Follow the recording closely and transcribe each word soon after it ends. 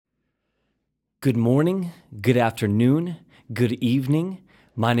Good morning, good afternoon, good evening.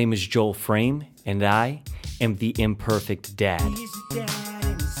 My name is Joel Frame, and I am the Imperfect Dad. He's a dad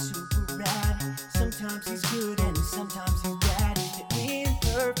and he's super rad. Sometimes he's good and sometimes he's bad. He's the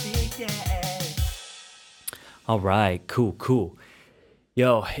imperfect dad. All right, cool.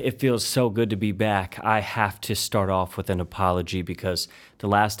 Yo, it feels so good to be back. I have to start off with an apology because the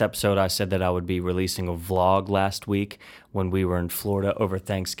last episode I said that I would be releasing a vlog last week when we were in Florida over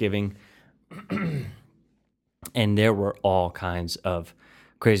Thanksgiving. And there were all kinds of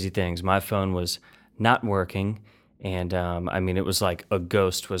crazy things. My phone was not working, and it was like a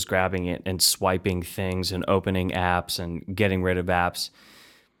ghost was grabbing it and swiping things and opening apps and getting rid of apps.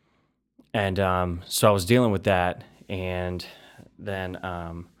 And so I was dealing with that, and then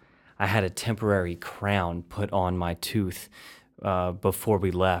I had a temporary crown put on my tooth before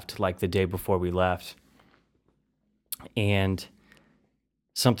we left, like the day before we left. And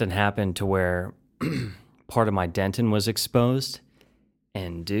something happened to where part of my dentin was exposed.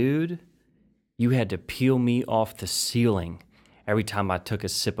 And dude, you had to peel me off the ceiling every time I took a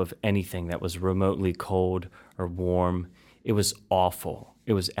sip of anything that was remotely cold or warm. It was awful.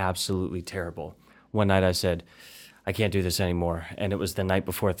 It was absolutely terrible. One night I said, I can't do this anymore. And it was the night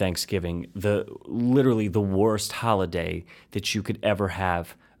before Thanksgiving, literally the worst holiday that you could ever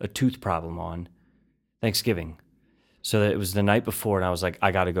have a tooth problem on, Thanksgiving. So that it was the night before, and I was like, I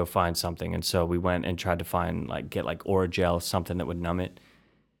got to go find something. And so we went and tried to get Orajel, something that would numb it.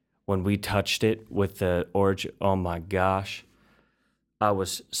 When we touched it with the Orajel, oh my gosh, I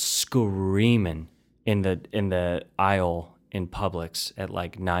was screaming in the aisle in Publix at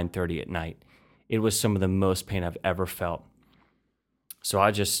like 9:30 at night. It was some of the most pain I've ever felt. So I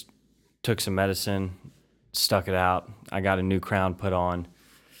just took some medicine, stuck it out. I got a new crown put on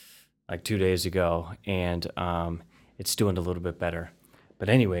like 2 days ago, and it's doing a little bit better. But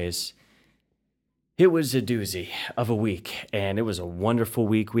anyways, it was a doozy of a week, and it was a wonderful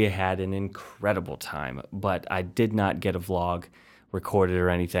week. We had an incredible time, but I did not get a vlog recorded or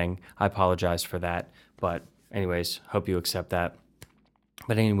anything. I apologize for that. But anyways, hope you accept that.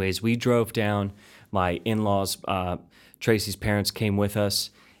 But anyways, we drove down. My in-laws, Tracy's parents came with us,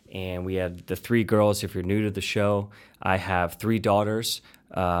 and we had the three girls. If you're new to the show, I have three daughters,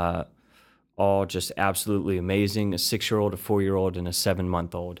 all just absolutely amazing, a 6-year-old, a 4-year-old, and a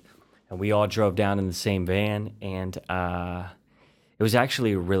 7-month-old. And we all drove down in the same van, and it was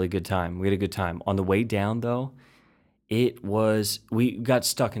actually a really good time. We had a good time. On the way down, though, we got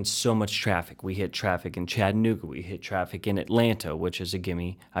stuck in so much traffic. We hit traffic in Chattanooga. We hit traffic in Atlanta, which is a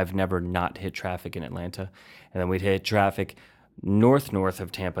gimme. I've never not hit traffic in Atlanta. And then we'd hit traffic north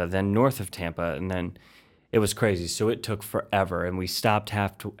of Tampa, then north of Tampa, and then it was crazy. So it took forever, and we stopped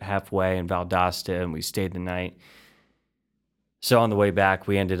halfway in Valdosta, and we stayed the night. So on the way back,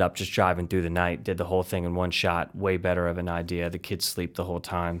 we ended up just driving through the night, did the whole thing in one shot. Way better of an idea. The kids sleep the whole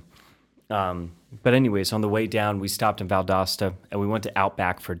time. But anyways, on the way down, we stopped in Valdosta, and we went to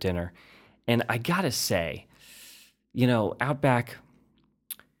Outback for dinner. And I gotta say, Outback,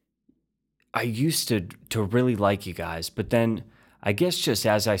 I used to really like you guys, but then I guess just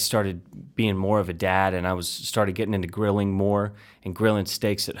as I started being more of a dad and I started getting into grilling more and grilling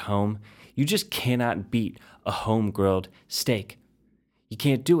steaks at home, you just cannot beat a home grilled steak. You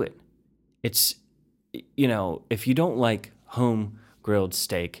can't do it. It's, if you don't like home grilled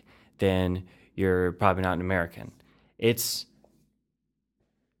steak, then you're probably not an American. It's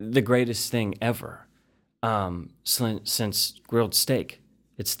the greatest thing ever since grilled steak.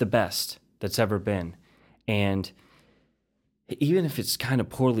 It's the best that's ever been. And even if it's kind of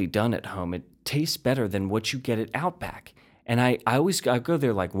poorly done at home, it tastes better than what you get at Outback. And I go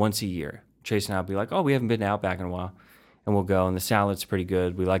there like once a year. Chase and I'll be like, oh, we haven't been to Outback in a while. And we'll go, and the salad's pretty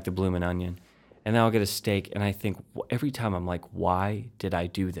good. We like the bloomin' onion. And then I'll get a steak, and I think every time I'm like, why did I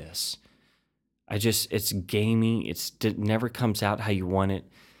do this? It's gamey. It never comes out how you want it.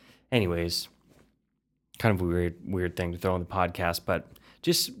 Anyways, kind of a weird thing to throw on the podcast, but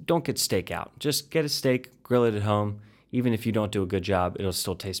just don't get steak out. Just get a steak, grill it at home. Even if you don't do a good job, it'll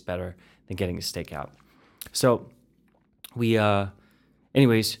still taste better than getting a steak out. So we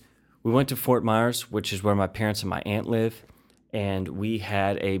went to Fort Myers, which is where my parents and my aunt live, and we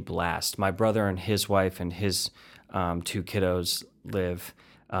had a blast. My brother and his wife and his 2 kiddos live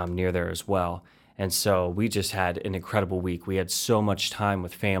near there as well. And so we just had an incredible week. We had so much time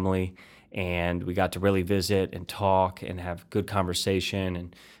with family, and we got to really visit and talk and have good conversation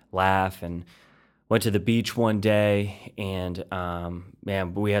and laugh, and went to the beach one day, and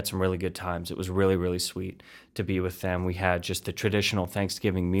we had some really good times. It was really, really sweet to be with them. We had just the traditional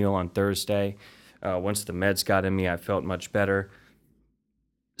Thanksgiving meal on Thursday. Once the meds got in me, I felt much better.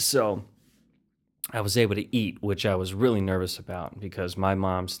 So I was able to eat, which I was really nervous about because my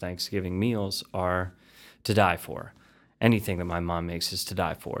mom's Thanksgiving meals are to die for. Anything that my mom makes is to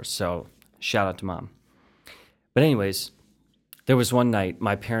die for. So shout out to mom. But anyways, there was one night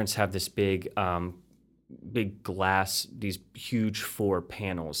my parents have this big glass, these huge 4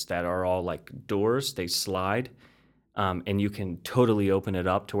 panels that are all like doors. They slide, and you can totally open it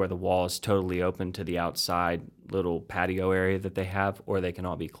up to where the wall is totally open to the outside little patio area that they have, or they can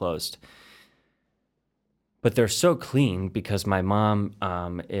all be closed. But they're so clean because my mom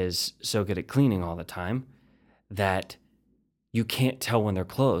is so good at cleaning all the time that you can't tell when they're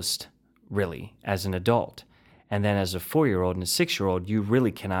closed, really, as an adult. And then as a 4-year-old and a 6-year-old, you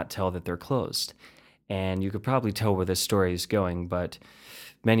really cannot tell that they're closed. And you could probably tell where this story is going, but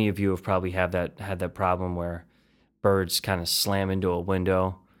many of you have probably had that problem where birds kind of slam into a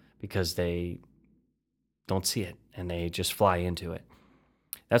window because they don't see it and they just fly into it.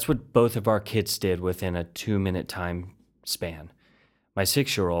 That's what both of our kids did within a 2-minute time span. My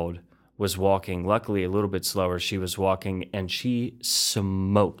 6-year-old was walking, luckily a little bit slower. She was walking and she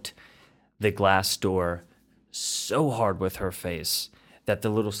smoked the glass door so hard with her face that the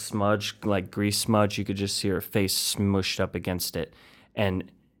little smudge, like grease smudge, you could just see her face smushed up against it. And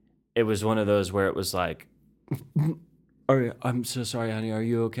it was one of those where it was like, I'm so sorry, honey, are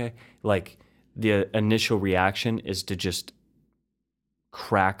you okay? Like the initial reaction is to just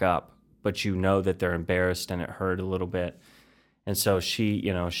crack up, but you know that they're embarrassed and it hurt a little bit. And so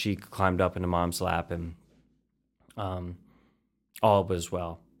she climbed up into mom's lap and all was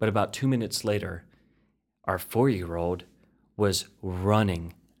well. But about 2 minutes later, our 4-year-old was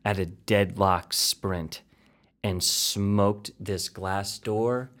running at a deadlock sprint and smoked this glass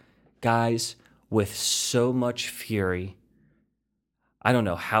door, guys, with so much fury. I don't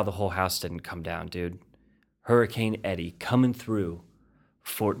know how the whole house didn't come down, dude. Hurricane Eddie coming through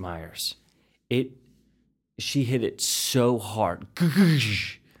Fort Myers. She hit it so hard.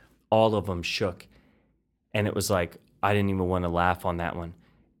 All of them shook. And it was like, I didn't even want to laugh on that one.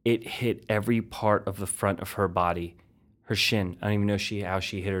 It hit every part of the front of her body. Her shin. I don't even know how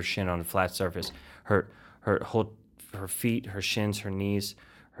she hit her shin on a flat surface. Her feet, her shins, her knees,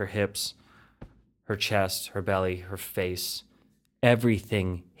 her hips, her chest, her belly, her face.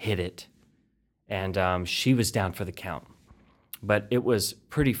 Everything hit it. And she was down for the count. But it was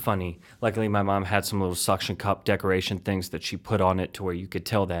pretty funny. Luckily, my mom had some little suction cup decoration things that she put on it to where you could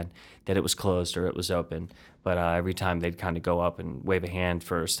tell then that it was closed or it was open. But every time they'd kind of go up and wave a hand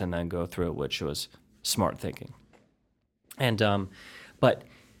first and then go through it, which was smart thinking. And but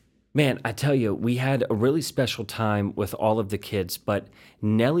man, I tell you, we had a really special time with all of the kids. But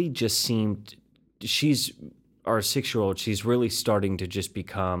Nellie just seemed, she's our 6-year-old. She's really starting to just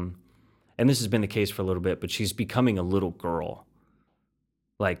become, and this has been the case for a little bit, but she's becoming a little girl.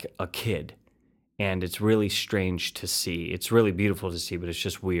 Like a kid, and it's really strange to see. It's really beautiful to see, but it's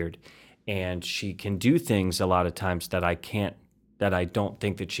just weird. And she can do things a lot of times that I don't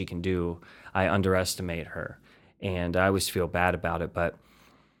think that she can do. I underestimate her, and I always feel bad about it. But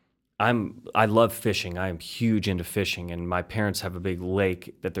I love fishing. I am huge into fishing, and my parents have a big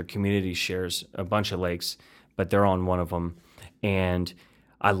lake that their community shares, a bunch of lakes, but they're on one of them, and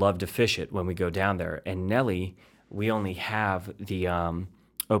I love to fish it when we go down there. And Nellie, we only have the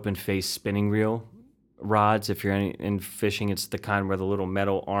open face spinning reel rods. If you're in fishing, it's the kind where the little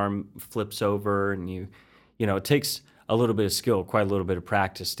metal arm flips over and it takes a little bit of skill, quite a little bit of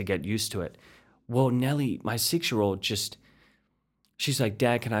practice to get used to it. Well, Nellie, my 6-year-old, she's like,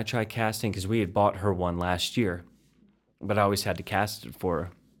 Dad, can I try casting? Because we had bought her one last year, but I always had to cast it for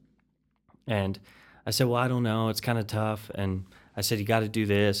her. And I said, well, I don't know. It's kind of tough. And I said, you got to do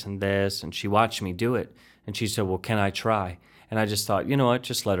this and this. And she watched me do it. And she said, well, can I try? And I just thought, you know what,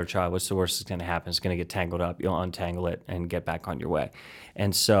 just let her try. What's the worst that's going to happen? It's going to get tangled up. You'll untangle it and get back on your way.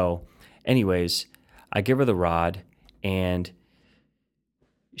 And so, anyways, I give her the rod, and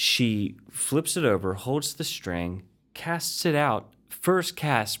she flips it over, holds the string, casts it out. First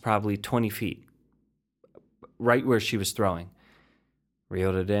cast, probably 20 feet, right where she was throwing.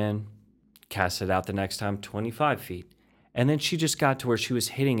 Reeled it in, cast it out the next time, 25 feet. And then she just got to where she was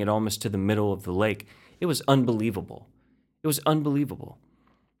hitting it almost to the middle of the lake. It was unbelievable. It was unbelievable.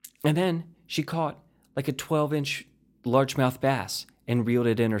 And then she caught like a 12-inch largemouth bass and reeled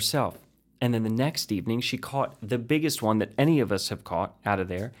it in herself. And then the next evening, she caught the biggest one that any of us have caught out of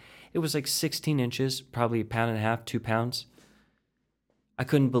there. It was like 16 inches, probably 1.5 pounds, 2 pounds. I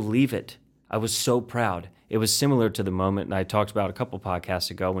couldn't believe it. I was so proud. It was similar to the moment I talked about a couple podcasts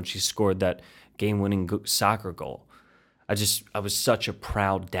ago when she scored that game-winning soccer goal. I was such a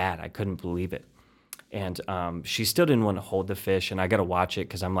proud dad. I couldn't believe it. And she still didn't want to hold the fish, and I got to watch it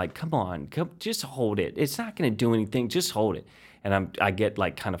because I'm like, come on, just hold it. It's not going to do anything. Just hold it. And I get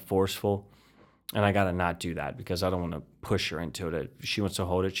like kind of forceful, and I got to not do that because I don't want to push her into it. If she wants to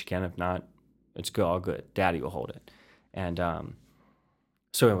hold it, she can. If not, it's good, all good. Daddy will hold it. And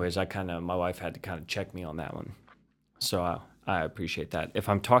so, anyways, my wife had to kind of check me on that one. So I appreciate that. If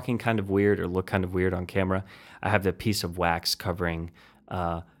I'm talking kind of weird or look kind of weird on camera, I have the piece of wax covering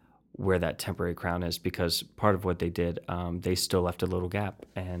where that temporary crown is because part of what they did, they still left a little gap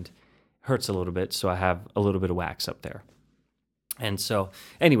and hurts a little bit. So I have a little bit of wax up there. And so,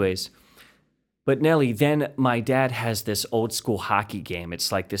 anyways, but Nelly, then my dad has this old school hockey game.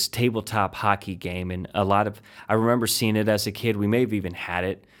 It's like this tabletop hockey game. And I remember seeing it as a kid. We may have even had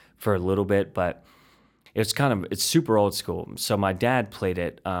it for a little bit, but it's super old school. So my dad played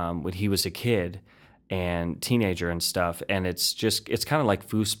it when he was a kid and teenager and stuff. And it's kind of like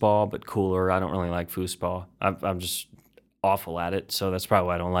foosball, but cooler. I don't really like foosball. I'm just awful at it. So that's probably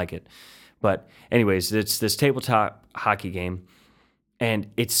why I don't like it. But anyways, it's this tabletop hockey game.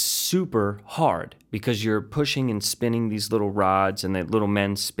 And it's super hard because you're pushing and spinning these little rods and the little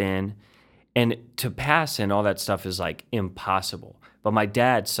men spin. And to pass and all that stuff is like impossible. But my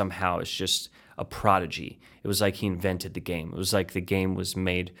dad somehow is just a prodigy. It was like he invented the game. It was like the game was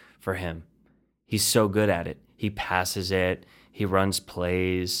made for him. He's so good at it. He passes it. He runs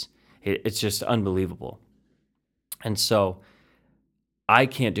plays. It's just unbelievable. And so I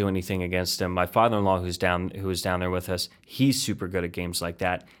can't do anything against him. My father-in-law, who was down there with us, he's super good at games like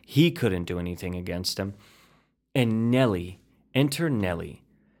that. He couldn't do anything against him. And enter Nellie.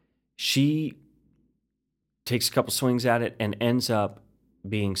 She takes a couple swings at it and ends up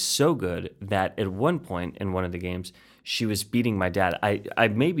being so good that at one point in one of the games, she was beating my dad. I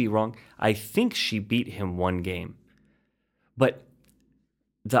may be wrong. I think she beat him one game. But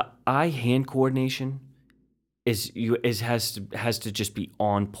the eye-hand coordination has to just be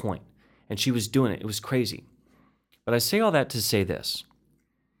on point. And she was doing it. It was crazy. But I say all that to say this.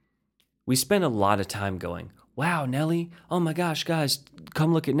 We spend a lot of time going, wow, Nellie, oh my gosh, guys,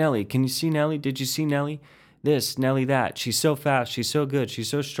 come look at Nellie. Can you see Nellie? Did you see Nellie? This, Nellie, that. She's so fast. She's so good. She's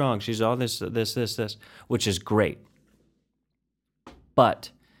so strong. She's all this, which is great.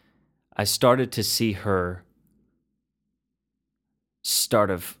 But I started to see her sort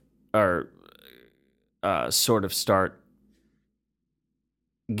of start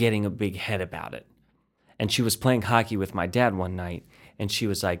getting a big head about it. And she was playing hockey with my dad one night, and she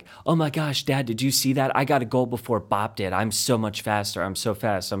was like, oh my gosh, Dad, did you see that? I got a goal before Bob did. I'm so much faster. I'm so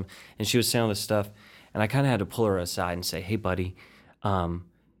fast. And she was saying all this stuff, and I kind of had to pull her aside and say, hey, buddy,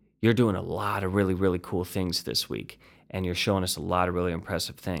 you're doing a lot of really, really cool things this week, and you're showing us a lot of really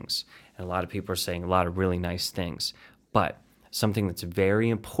impressive things. And a lot of people are saying a lot of really nice things. But something that's very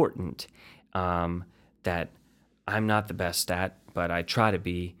important that I'm not the best at, but I try to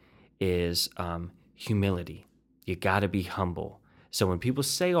be, is humility. You got to be humble. So when people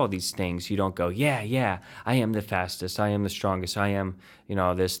say all these things, you don't go, yeah, I am the fastest, I am the strongest, I am,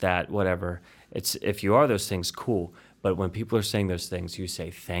 this, that, whatever. It's if you are those things, cool. But when people are saying those things, you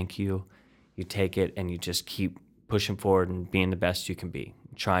say thank you, you take it, and you just keep pushing forward and being the best you can be,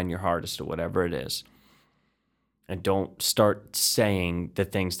 trying your hardest at whatever it is. And don't start saying the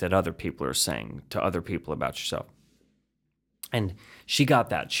things that other people are saying to other people about yourself. And she got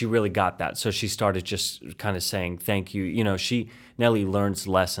that. She really got that. So she started just kind of saying thank you. Nellie learns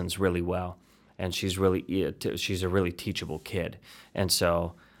lessons really well, and she's a really teachable kid. And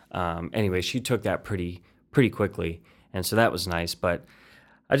so, anyway, she took that pretty quickly, and so that was nice. But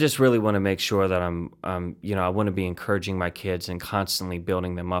I just really want to make sure that I want to be encouraging my kids and constantly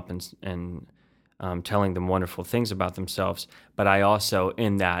building them up and telling them wonderful things about themselves. But I also,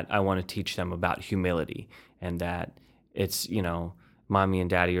 in that, I want to teach them about humility, and that it's, mommy and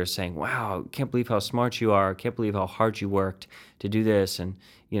daddy are saying, wow, can't believe how smart you are. Can't believe how hard you worked to do this. And,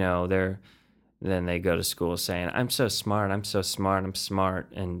 then they go to school saying, I'm so smart. I'm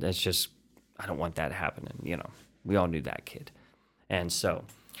smart. And it's just, I don't want that happening. We all knew that kid. And so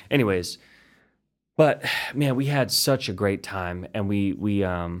anyways, but man, we had such a great time, and we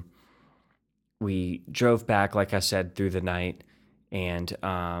drove back, like I said, through the night, and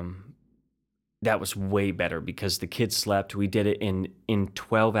that was way better because the kids slept. We did it in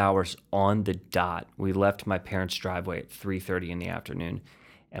 12 hours on the dot. We left my parents' driveway at 3:30 in the afternoon,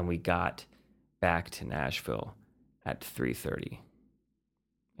 and we got back to Nashville at 3:30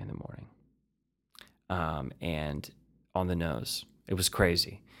 in the morning. And on the nose. It was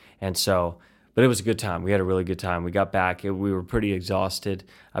crazy. And so, But it was a good time. We had a really good time. We got back. We were pretty exhausted.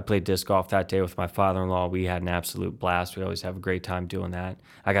 I played disc golf that day with my father-in-law. We had an absolute blast. We always have a great time doing that.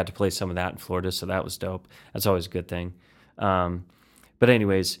 I got to play some of that in Florida, so that was dope. That's always a good thing. Um, but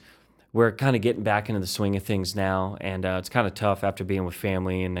anyways, we're kind of getting back into the swing of things now, and it's kind of tough after being with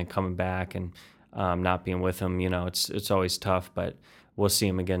family and then coming back and not being with them. It's always tough, but we'll see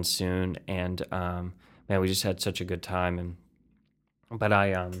them again soon. And man, we just had such a good time. But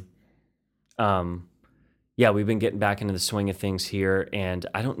um, yeah, we've been getting back into the swing of things here, and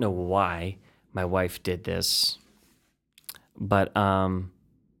I don't know why my wife did this, but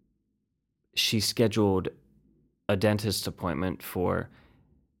she scheduled a dentist appointment for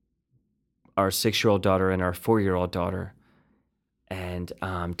our 6-year-old daughter and our 4-year-old daughter, and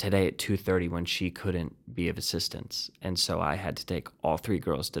today at 2:30 when she couldn't be of assistance, and so I had to take all 3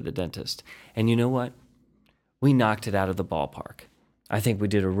 girls to the dentist. And you know what? We knocked it out of the ballpark. I think we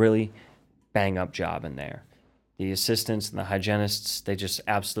did a really bang-up job in there. The assistants and the hygienists, they just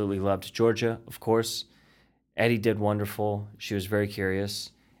absolutely loved Georgia, of course. Eddie did wonderful. She was very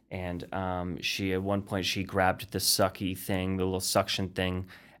curious. And she, at one point, she grabbed the sucky thing, the little suction thing,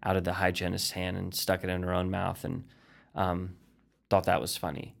 out of the hygienist's hand and stuck it in her own mouth and thought that was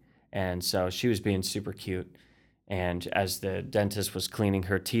funny. And so she was being super cute. And as the dentist was cleaning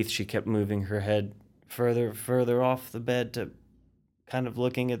her teeth, she kept moving her head further off the bed to kind of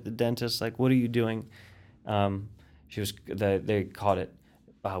looking at the dentist like, what are you doing? They called it,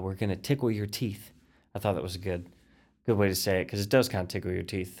 we're going to tickle your teeth. I thought that was a good way to say it, because it does kind of tickle your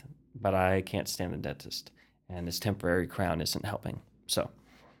teeth, but I can't stand the dentist, and this temporary crown isn't helping. So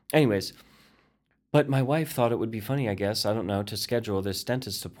anyways, but my wife thought it would be funny, I guess, I don't know, to schedule this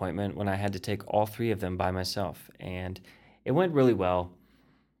dentist appointment when I had to take all 3 of them by myself, and it went really well.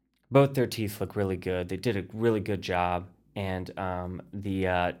 Both their teeth look really good. They did a really good job. And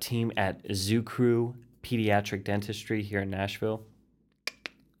the team at Zoo Crew Pediatric Dentistry here in Nashville,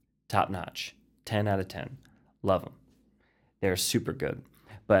 top notch, 10 out of 10. Love them. They're super good.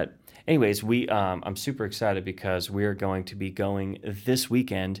 But anyways, I'm super excited because we're going to be going this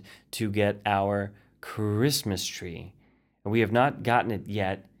weekend to get our Christmas tree. And we have not gotten it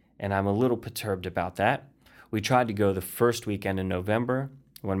yet, and I'm a little perturbed about that. We tried to go the first weekend in November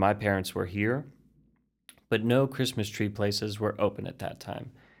when my parents were here, but no Christmas tree places were open at that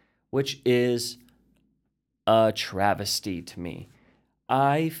time, which is a travesty to me.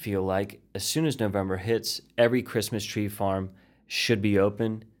 I feel like as soon as November hits, every Christmas tree farm should be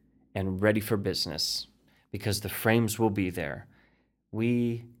open and ready for business because the frames will be there.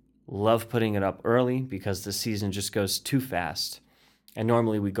 We love putting it up early because the season just goes too fast. And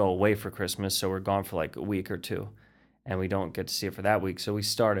normally we go away for Christmas, so we're gone for like a week or 2, and we don't get to see it for that week. So we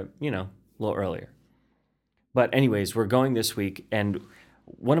start it, a little earlier. But anyways, we're going this week, and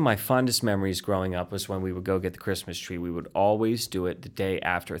one of my fondest memories growing up was when we would go get the Christmas tree. We would always do it the day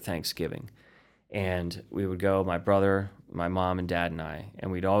after Thanksgiving. And we would go, my brother, my mom, and dad, and I,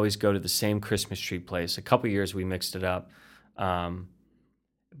 and we'd always go to the same Christmas tree place. A couple years we mixed it up,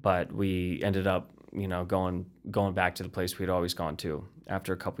 but we ended up, going back to the place we'd always gone to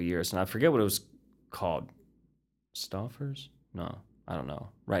after a couple years. And I forget what it was called. Stouffer's? No, I don't know.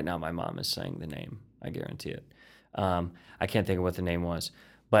 Right now my mom is saying the name. I guarantee it. I can't think of what the name was.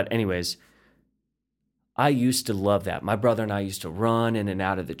 But anyways, I used to love that. My brother and I used to run in and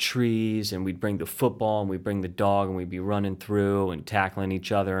out of the trees, and we'd bring the football and we'd bring the dog, and we'd be running through and tackling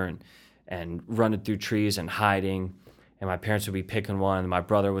each other and running through trees and hiding. And my parents would be picking one, and my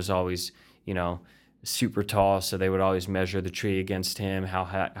brother was always, super tall, so they would always measure the tree against him,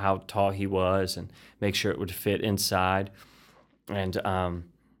 how tall he was, and make sure it would fit inside. And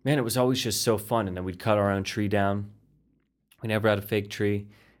man, it was always just so fun. And then we'd cut our own tree down. We never had a fake tree.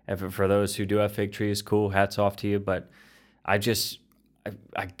 And for those who do have fake trees, cool, hats off to you. But I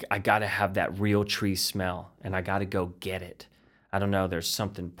got to have that real tree smell, and I got to go get it. I don't know, there's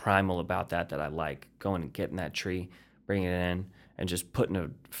something primal about that I like. Going and getting that tree, bringing it in, and just putting a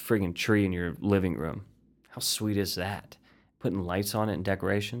friggin' tree in your living room. How sweet is that? Putting lights on it and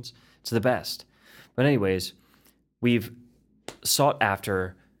decorations. It's the best. But anyways, we've sought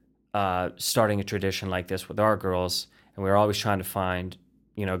after starting a tradition like this with our girls, and we were always trying to find,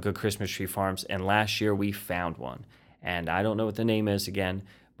 good Christmas tree farms. And last year we found one, and I don't know what the name is again,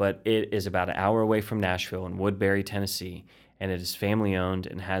 but it is about an hour away from Nashville in Woodbury, Tennessee, and it is family owned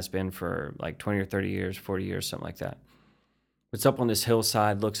and has been for like 20 or 30 years, 40 years, something like that. It's up on this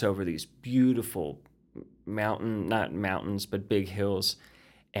hillside, looks over these beautiful not mountains, but big hills.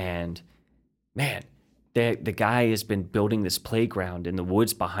 And man, the guy has been building this playground in the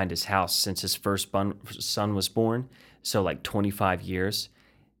woods behind his house since his first son was born. So like 25 years.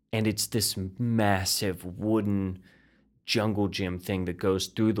 and it's this massive wooden jungle gym thing that goes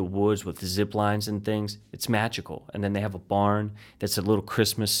through the woods with zip lines and things. It's magical. And then they have a barn that's a little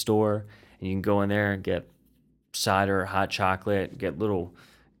Christmas store, and you can go in there and get cider, hot chocolate, get little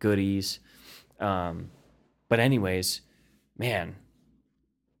goodies. But anyways, man,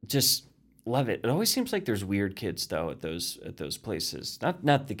 just love it. It always seems like there's weird kids though at those places.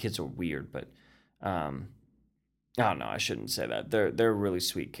 Not the kids are weird, but I don't know. I shouldn't say that. They're really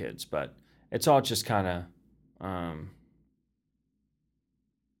sweet kids, but it's all just kind of I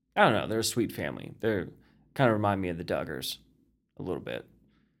don't know. They're a sweet family. They're kind of remind me of the Duggars a little bit.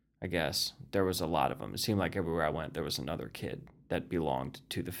 I guess there was a lot of them. It seemed like everywhere I went, there was another kid that belonged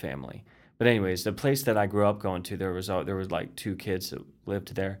to the family. But anyways, the place that I grew up going to, there was like two kids that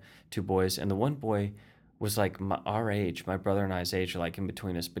lived there, two boys, and the one boy was like our age, my brother and I's age, are like in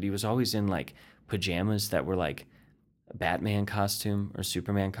between us. But he was always in like pajamas that were like a Batman costume or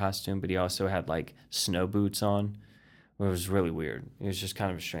Superman costume, but he also had like snow boots on. It was really weird. He was just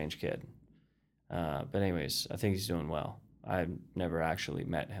kind of a strange kid. But anyways, I think he's doing well. I've never actually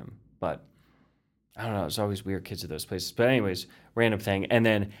met him, but I don't know. There's always weird kids at those places. But anyways, random thing. And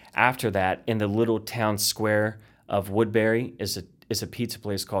then after that, in the little town square of Woodbury is a pizza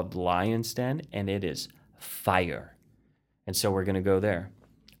place called Lion's Den, and it is fire. And so we're gonna go there.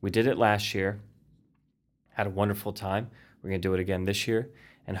 We did it last year. Had a wonderful time. We're gonna do it again this year,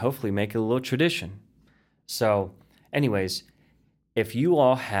 and hopefully make it a little tradition. So, anyways, if you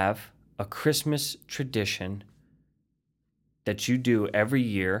all have a Christmas tradition that you do every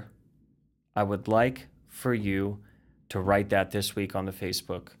year, I would like for you to write that this week on the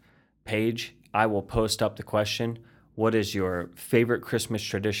Facebook page. I will post up the question, what is your favorite Christmas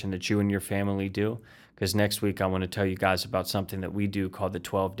tradition that you and your family do? Because next week I want to tell you guys about something that we do called the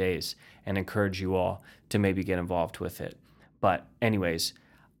 12 days and encourage you all to maybe get involved with it. But anyways,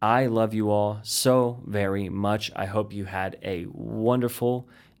 I love you all so very much. I hope you had a wonderful,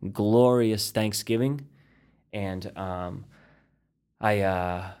 glorious Thanksgiving. And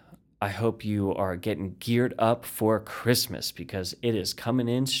I hope you are getting geared up for Christmas because it is coming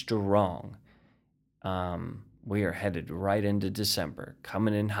in strong. We are headed right into December,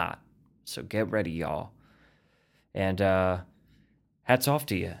 coming in hot. So get ready, y'all. And hats off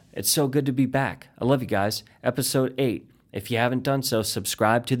to you. It's so good to be back. I love you guys. Episode 8. If you haven't done so,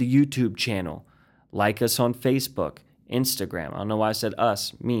 subscribe to the YouTube channel. Like us on Facebook, Instagram. I don't know why I said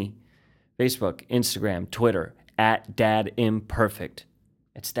us, me. Facebook, Instagram, Twitter, at Dad-E8.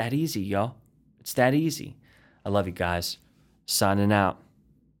 It's that easy, y'all. It's that easy. I love you guys. Signing out.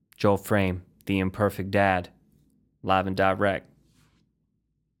 Joel Frame, the Imperfect Dad. Live and direct.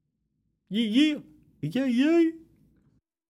 Yeah, yeah. Yeah, yeah.